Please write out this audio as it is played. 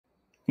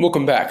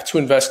Welcome back to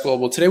Invest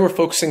Global. Today we're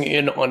focusing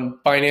in on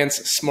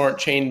Binance Smart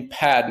Chain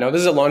Pad. Now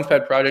this is a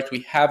Launchpad project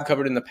we have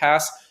covered in the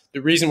past.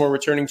 The reason we're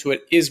returning to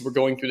it is we're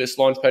going through this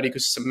Launchpad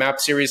ecosystem map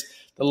series.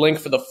 The link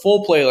for the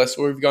full playlist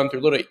where we've gone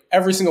through literally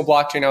every single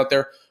blockchain out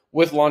there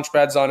with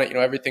Launchpads on it. You know,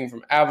 everything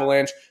from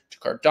Avalanche to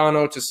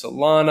Cardano to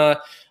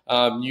Solana.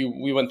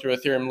 We went through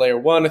Ethereum Layer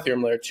 1,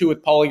 Ethereum Layer 2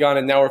 with Polygon,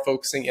 and now we're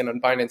focusing in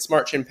on Binance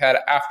Smart Chain Pad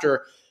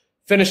after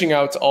finishing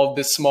out all of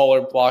the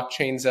smaller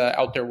blockchains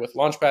out there with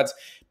Launchpads.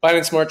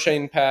 Binance Smart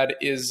Chain Pad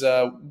is,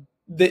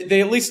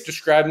 they at least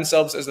describe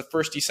themselves as the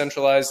first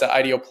decentralized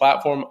IDO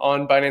platform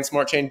on Binance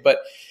Smart Chain. But,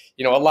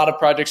 you know, a lot of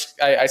projects,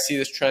 I see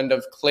this trend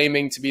of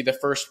claiming to be the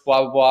first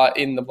blah, blah, blah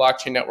in the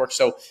blockchain network.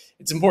 So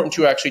it's important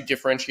to actually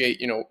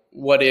differentiate, you know,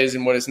 what is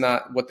and what is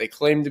not what they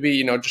claim to be,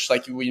 you know, just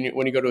like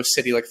when you go to a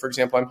city, like, for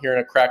example, I'm here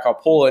in Krakow,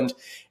 Poland,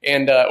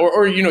 and,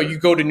 or you know, you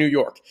go to New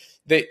York.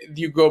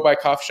 You go by a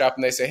coffee shop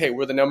and they say, hey,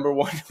 we're the number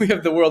one, we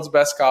have the world's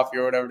best coffee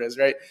or whatever it is,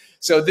 right?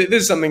 So this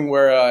is something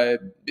where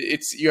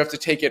you have to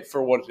take it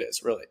for what it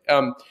is, really.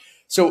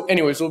 So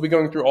anyways, we'll be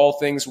going through all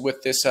things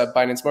with this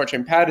Binance Smart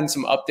Chain Pad and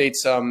some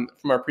updates from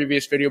our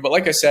previous video. But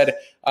like I said,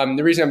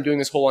 the reason I'm doing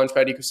this whole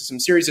Launchpad ecosystem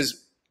series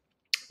is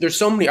there's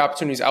so many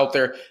opportunities out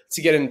there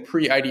to get in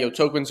pre-IDO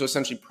tokens, so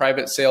essentially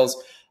private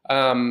sales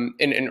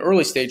in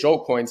early stage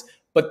altcoins.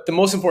 But the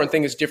most important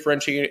thing is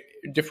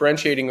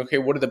differentiating, okay,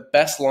 what are the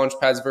best launch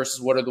pads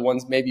versus what are the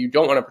ones maybe you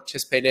don't want to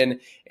participate in?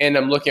 And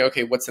I'm looking at,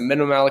 okay, what's the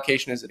minimum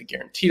allocation? Is it a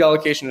guaranteed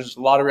allocation? Is it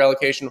a lottery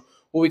allocation?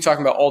 We'll be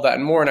talking about all that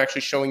and more and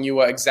actually showing you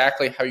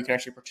exactly how you can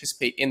actually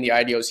participate in the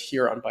IDOs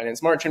here on Binance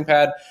Smart Chain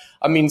Pad.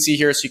 You can see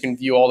here so you can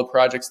view all the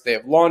projects they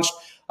have launched.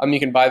 You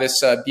can buy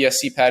this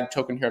BSCPad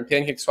token here on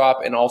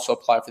PancakeSwap and also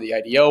apply for the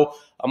IDO.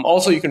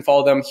 Also, you can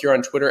follow them here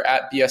on Twitter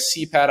at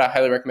BSCPad. I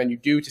highly recommend you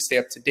do to stay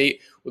up to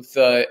date with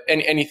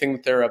anything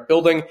that they're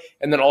building.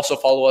 And then also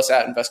follow us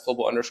at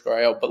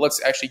investglobal_IO. But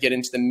let's actually get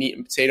into the meat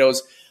and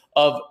potatoes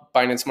of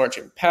Binance Smart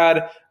Chain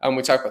Pad.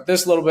 We talked about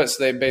this a little bit.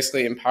 So they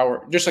basically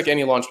empower, just like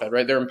any launchpad,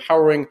 right? They're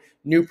empowering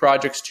new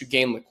projects to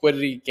gain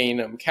liquidity,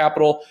 gain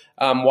capital.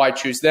 Why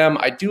choose them?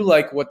 I do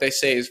like what they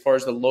say as far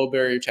as the low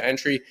barrier to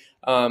entry.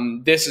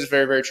 This is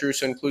very, very true.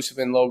 So inclusive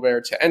and low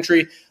barrier to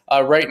entry.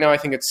 Right now, I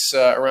think it's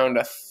around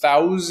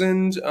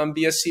 1,000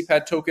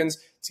 BSCPad tokens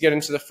to get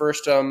into the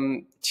first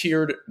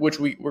tiered, which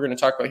we're going to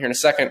talk about here in a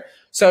second.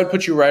 So that would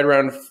put you right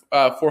around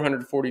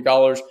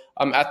 $440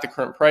 at the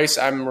current price.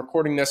 I'm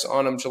recording this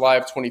on July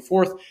of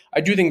 24th.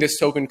 I do think this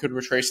token could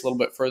retrace a little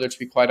bit further, to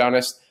be quite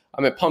honest.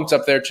 It pumped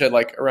up there to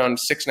like around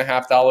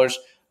 $6.50.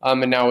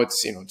 And now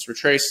it's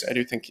retraced. I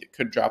do think it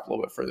could drop a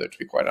little bit further, to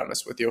be quite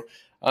honest with you.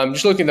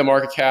 Just looking at the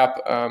market cap,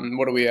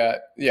 what are we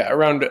at? Yeah,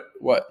 around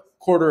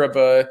quarter of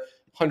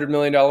 $100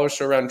 million,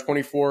 so around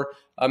 $24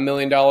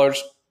 million.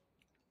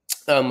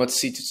 Let's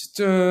see.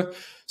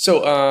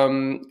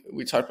 So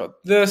we talked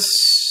about this.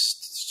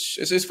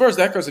 As far as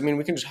that goes, I mean,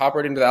 we can just hop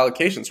right into the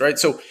allocations, right?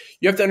 So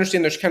you have to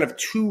understand there's kind of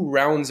two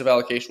rounds of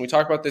allocation. We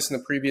talked about this in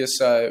the previous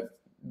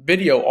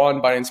video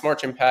on Binance Smart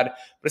Chain Pad,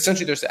 but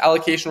essentially there's the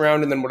allocation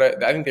round, and then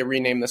I think they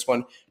renamed this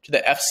one to the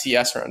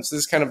FCS round. So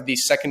this is kind of the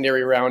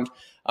secondary round.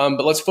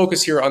 But let's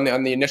focus here on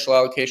the initial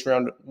allocation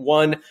round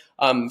one.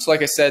 So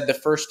like I said, the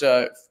first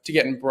to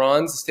get in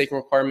bronze, the staking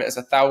requirement is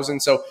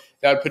 1,000. So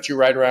that would put you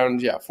right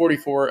around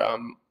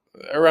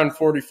around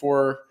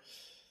 $440.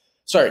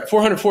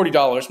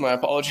 My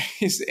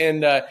apologies.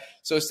 And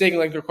so staking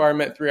length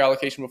requirement 3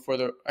 allocation before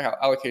the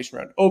allocation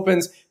round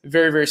opens.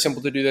 Very, very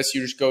simple to do this.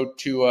 You just go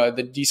to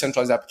the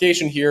decentralized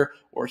application here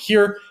or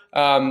here.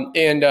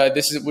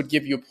 This would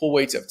give you a pool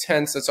weight of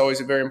 10. So that's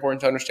always very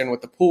important to understand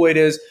what the pool weight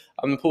is.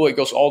 The pool weight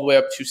goes all the way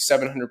up to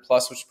 700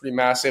 plus, which is pretty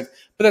massive.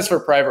 But that's for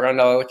private round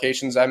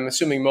allocations. I'm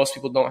assuming most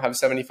people don't have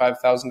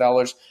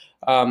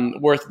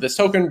 $75,000 worth of this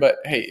token. But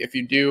hey, if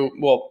you do,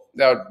 well,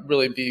 that would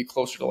really be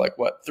closer to like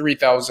what,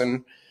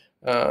 3,000.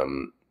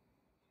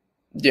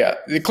 Yeah,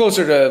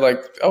 closer to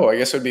like, I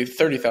guess it would be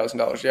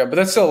 $30,000. Yeah, but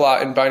that's still a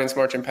lot in Binance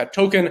Smart Chain Pad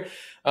Token.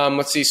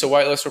 Let's see. So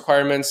whitelist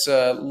requirements,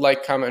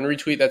 like, comment, and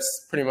retweet.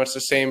 That's pretty much the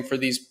same for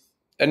these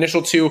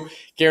initial two.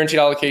 Guaranteed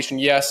allocation,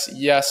 yes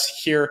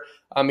here.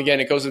 Again,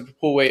 it goes with a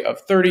pool weight of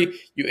 30.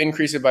 You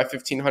increase it by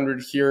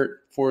 1,500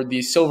 here for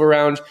the silver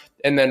round.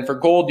 And then for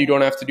gold, you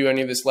don't have to do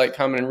any of this like,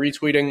 comment, and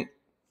retweeting.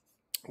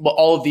 But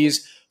all of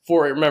these,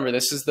 remember,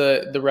 this is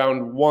the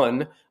round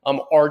one,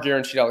 are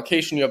guaranteed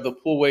allocation. You have the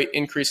pool weight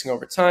increasing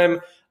over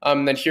time.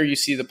 Then here you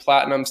see the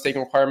platinum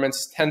staking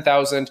requirements,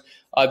 10,000.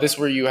 This is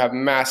where you have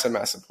massive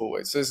pool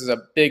weight. So this is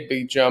a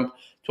big jump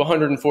to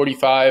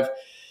 145,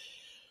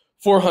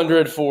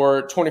 400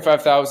 for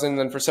 25,000.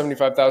 Then for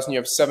 75,000, you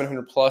have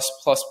 700 plus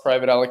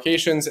private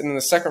allocations. And then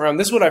the second round,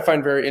 this is what I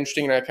find very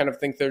interesting, and I kind of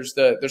think there's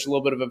a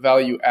little bit of a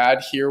value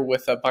add here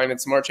with Binance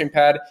Smart Chain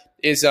Pad,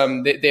 is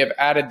they have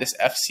added this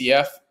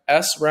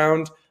FCS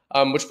round,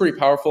 which is pretty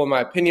powerful in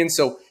my opinion.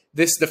 So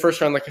the first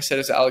round, like I said,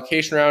 is the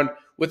allocation round.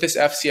 With this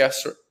FCS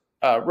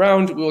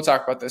round, we will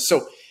talk about this.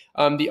 So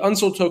the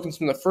unsold tokens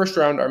from the first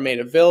round are made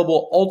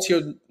available. All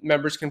tiered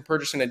members can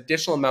purchase an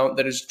additional amount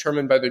that is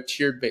determined by their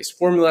tiered-based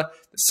formula.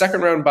 The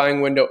second round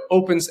buying window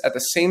opens at the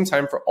same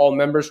time for all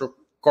members,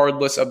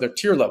 regardless of their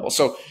tier level.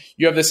 So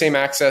you have the same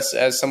access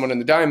as someone in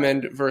the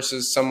diamond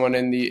versus someone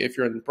in the, if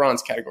you're in the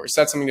bronze category.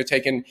 So that's something to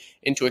take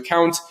into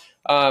account.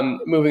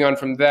 Moving on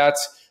from that,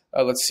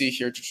 let's see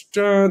here.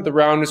 The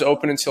round is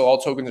open until all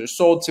tokens are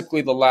sold.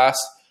 Typically the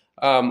last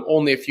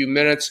only a few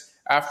minutes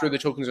after the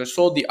tokens are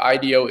sold, the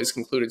IDO is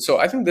concluded. So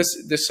I think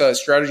this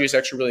strategy is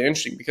actually really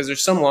interesting because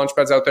there's some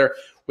launchpads out there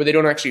where they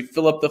don't actually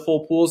fill up the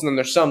full pools, and then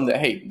there's some that,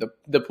 hey,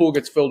 the pool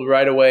gets filled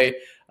right away,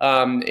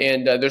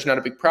 and there's not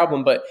a big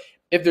problem. But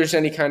if there's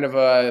any kind of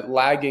a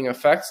lagging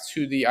effect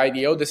to the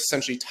IDO, this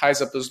essentially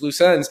ties up those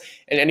loose ends,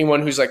 and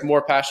anyone who's like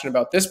more passionate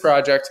about this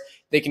project,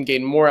 they can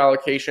gain more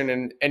allocation,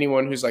 and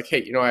anyone who's like,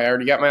 hey, I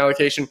already got my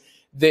allocation,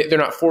 they're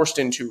not forced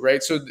into,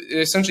 right? So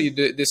essentially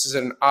this is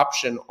an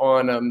option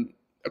on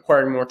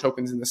acquiring more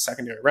tokens in the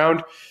secondary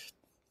round.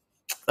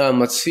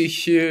 Let's see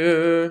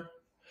here.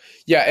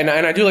 Yeah, and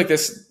I do like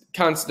this.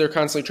 They're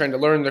constantly trying to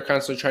learn. They're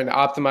constantly trying to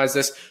optimize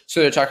this.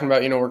 So they're talking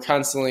about, we're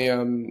constantly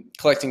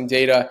collecting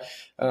data.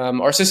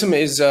 Our system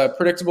is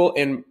predictable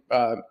and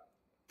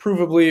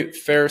provably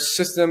fair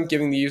system,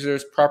 giving the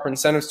users proper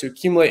incentives to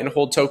accumulate and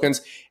hold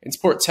tokens and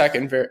support tech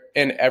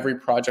in every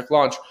project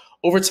launch.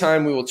 Over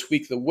time, we will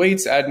tweak the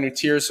weights, add new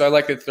tiers. So I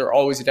like that they're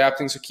always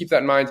adapting. So keep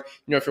that in mind.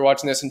 If you're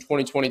watching this in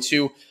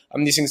 2022,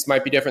 these things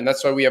might be different.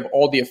 That's why we have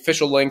all the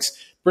official links.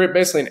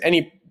 Basically, in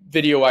any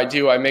video I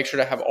do, I make sure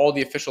to have all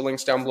the official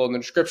links down below in the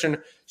description,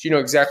 so you know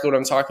exactly what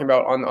I'm talking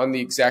about on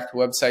the exact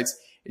websites,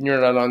 and you're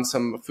not on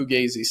some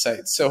fugazi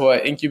sites. So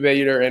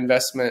incubator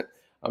investment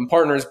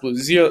partners,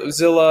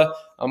 Bluezilla,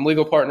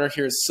 legal partner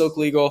here is Silk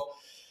Legal.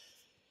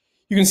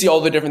 You can see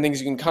all the different things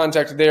you can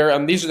contact there.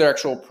 These are their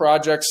actual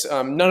projects.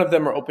 None of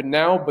them are open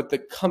now, but the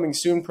coming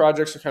soon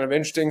projects are kind of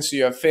interesting. So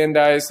you have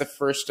Fandize, the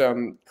first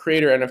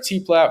creator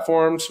NFT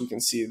platform. So we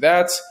can see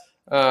that.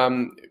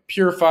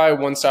 Purify,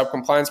 one-stop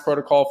compliance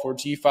protocol for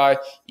DeFi,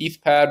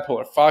 ETHPad,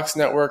 Polar Fox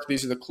Network.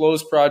 These are the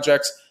closed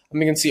projects. You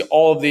can see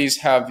all of these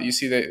you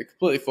see they're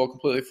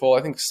completely full.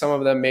 I think some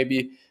of them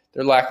maybe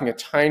they're lacking a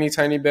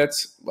tiny bit.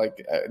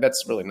 Like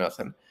that's really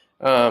nothing.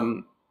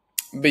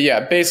 But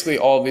yeah, basically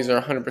all of these are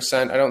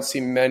 100%. I don't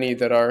see many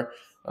that are,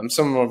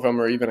 some of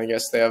them are even, I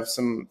guess they have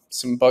some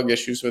bug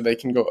issues where they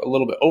can go a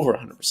little bit over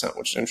 100%,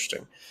 which is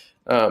interesting.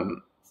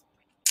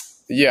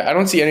 Yeah, I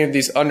don't see any of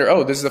these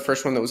under, this is the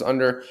first one that was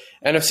under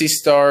NFC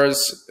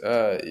stars.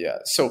 Yeah,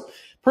 so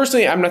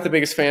personally, I'm not the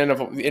biggest fan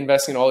of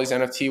investing in all these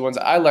NFT ones.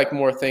 I like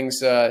more things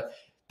that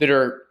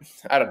are,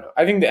 I don't know.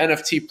 I think the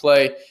NFT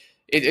play,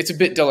 it's a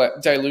bit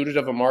diluted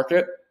of a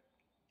market.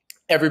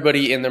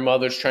 Everybody and their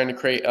mother's trying to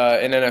create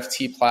an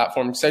NFT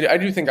platform. So I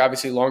do think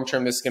obviously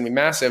long-term this is going to be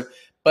massive,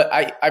 but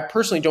I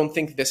personally don't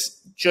think this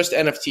just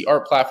NFT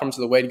art platforms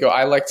are the way to go.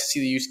 I like to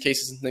see the use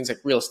cases and things like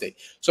real estate.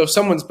 So if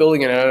someone's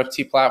building an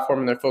NFT platform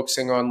and they're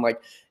focusing on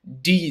like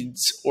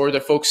deeds, or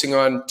they're focusing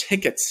on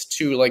tickets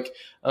to like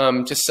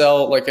to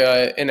sell like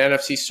an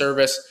NFT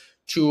service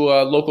to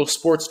local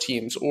sports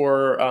teams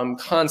or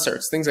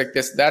concerts, things like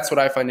this. That's what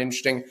I find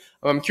interesting.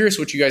 I'm curious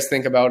what you guys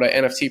think about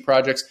NFT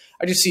projects.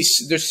 I just see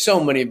there's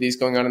so many of these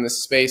going on in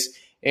this space,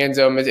 and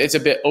it's a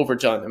bit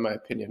overdone in my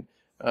opinion.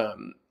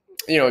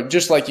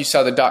 Just like you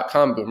saw the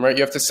 .com boom, right?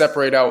 You have to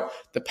separate out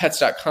the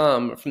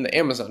pets.com from the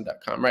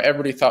amazon.com, right?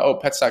 Everybody thought, oh,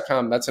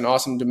 pets.com, that's an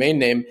awesome domain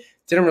name.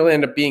 Didn't really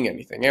end up being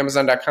anything.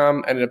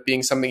 Amazon.com ended up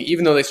being something,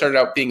 even though they started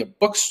out being a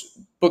book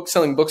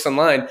selling books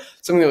online,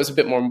 something that was a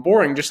bit more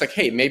boring. Just like,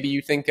 hey, maybe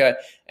you think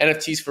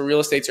NFTs for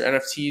real estates or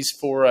NFTs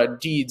for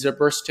deeds or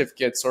birth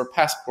certificates or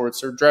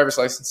passports or driver's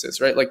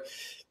licenses, right? Like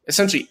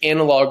essentially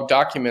analog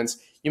documents.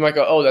 You might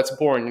go, oh, that's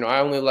boring. I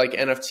only like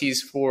NFTs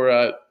for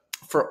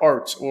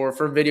art or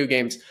for video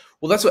games.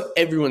 Well, that's what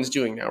everyone's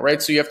doing now,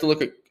 right? So you have to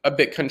look at a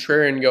bit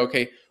contrarian and go,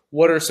 okay,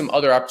 what are some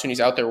other opportunities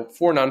out there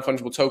for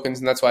non-fungible tokens?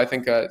 And that's why I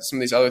think some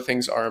of these other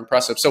things are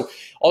impressive. So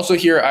also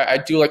here, I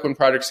do like when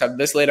projects have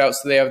this laid out.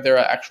 So they have their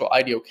actual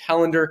IDO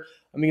calendar.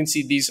 You can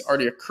see these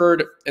already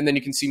occurred, and then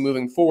you can see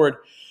moving forward.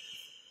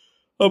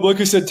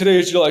 Like I said, today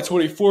is July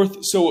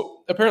 24th.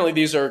 So apparently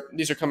these are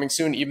coming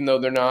soon, even though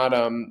they're not,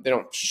 they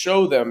don't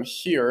show them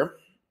here.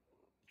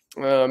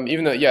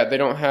 Even though, yeah, they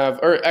don't have,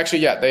 or actually,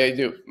 yeah, they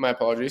do. My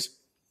apologies.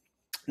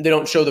 They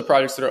don't show the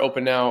projects that are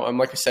open now.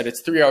 Like I said,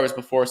 it's 3 hours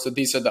before, so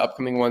these are the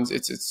upcoming ones.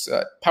 It's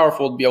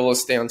powerful to be able to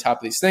stay on top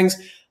of these things.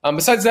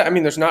 Besides that,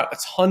 there's not a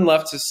ton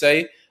left to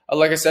say.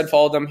 Like I said,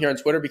 follow them here on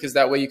Twitter, because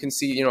that way you can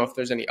see, if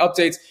there's any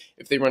updates,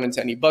 if they run into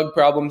any bug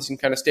problems, you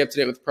can kind of stay up to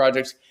date with the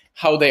projects,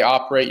 how they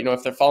operate,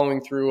 if they're following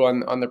through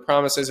on their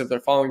promises, if they're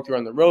following through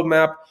on the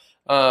roadmap.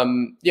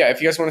 Yeah, if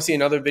you guys want to see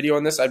another video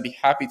on this, I'd be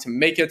happy to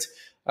make it.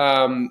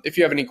 If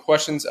you have any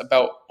questions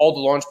about all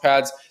the launch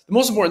pads, the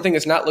most important thing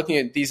is not looking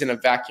at these in a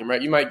vacuum,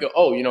 right? You might go,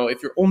 oh,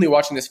 if you're only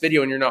watching this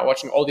video and you're not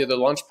watching all the other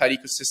Launchpad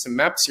ecosystem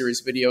map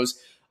series videos,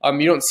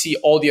 you don't see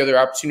all the other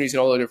opportunities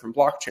and all the different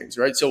blockchains,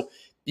 right? So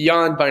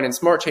beyond Binance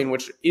Smart Chain,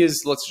 which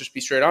is, let's just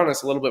be straight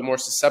honest, a little bit more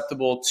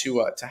susceptible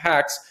to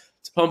hacks,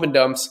 to pump and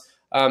dumps,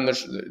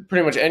 there's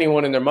pretty much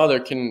anyone and their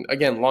mother can,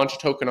 again, launch a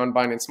token on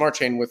Binance Smart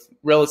Chain with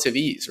relative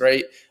ease,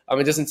 right?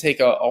 It doesn't take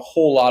a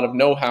whole lot of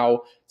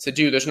know-how to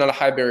do. There's not a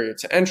high barrier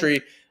to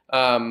entry.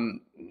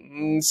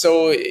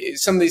 So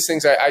some of these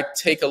things I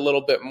take a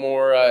little bit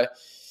more.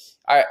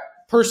 I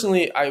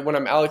personally, when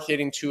I'm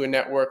allocating to a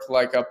network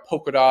like a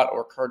Polkadot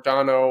or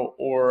Cardano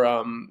or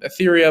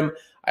Ethereum,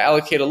 I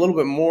allocate a little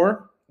bit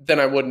more than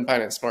I would in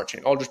Binance Smart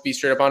Chain. I'll just be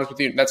straight up honest with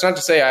you. That's not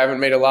to say I haven't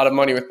made a lot of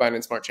money with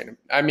Binance Smart Chain.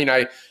 I mean,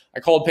 I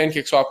called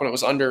PancakeSwap when it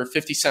was under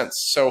 50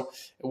 cents. So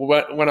it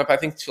went up, I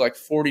think, to like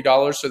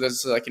 $40. So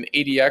that's like an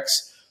 80x.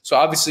 So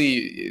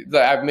obviously,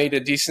 I've made a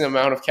decent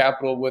amount of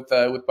capital with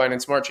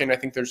Binance Smart Chain. I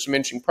think there's some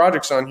interesting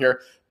projects on here.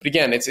 But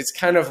again, it's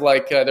kind of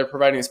like they're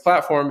providing this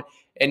platform.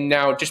 And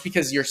now just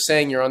because you're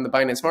saying you're on the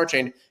Binance Smart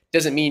Chain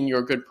doesn't mean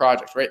you're a good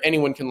project, right?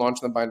 Anyone can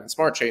launch on the Binance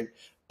Smart Chain.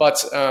 But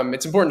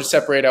it's important to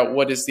separate out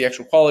what is the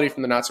actual quality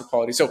from the not so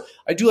quality. So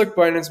I do like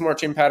Binance Smart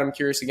Chain Pad. I'm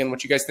curious, again,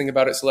 what you guys think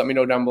about it. So let me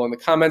know down below in the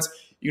comments.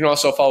 You can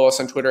also follow us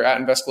on Twitter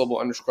at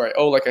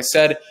investglobal_IO, like I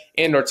said,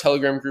 and our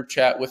Telegram group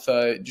chat with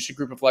just a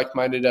group of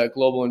like-minded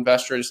global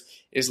investors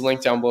is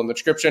linked down below in the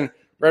description.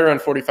 Right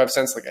around 45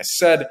 cents, like I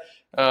said.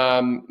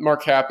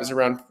 Market cap is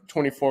around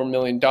 $24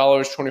 million.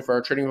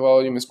 24-hour trading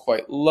volume is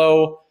quite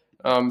low.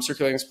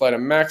 Circulating supply to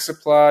max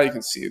supply, you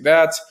can see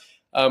that.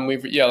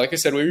 Like I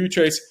said, we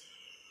retrace.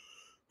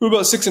 We're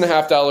about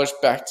 $6.50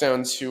 back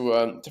down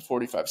to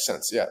 45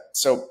 cents. Yeah.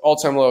 So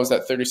all-time low is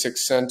that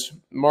 36-cent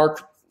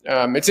mark.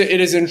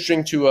 It is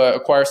interesting to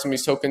acquire some of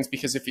these tokens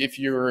because if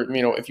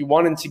you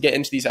wanted to get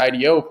into these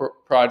IDO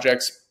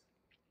projects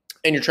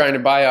and you're trying to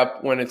buy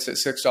up when it's at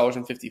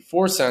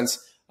 $6.54,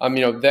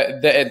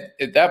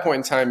 at that point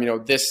in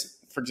time, this,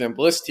 for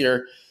example, this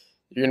tier,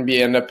 you're going to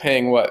end up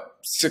paying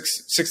what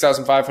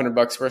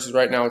 $6,500 versus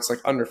right now it's like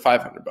under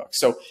 $500.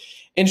 So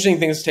interesting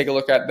things to take a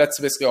look at. That's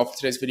basically all for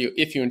today's video.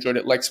 If you enjoyed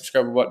it, like,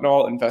 subscribe, and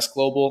whatnot. Invest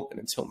global, and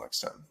until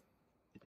next time.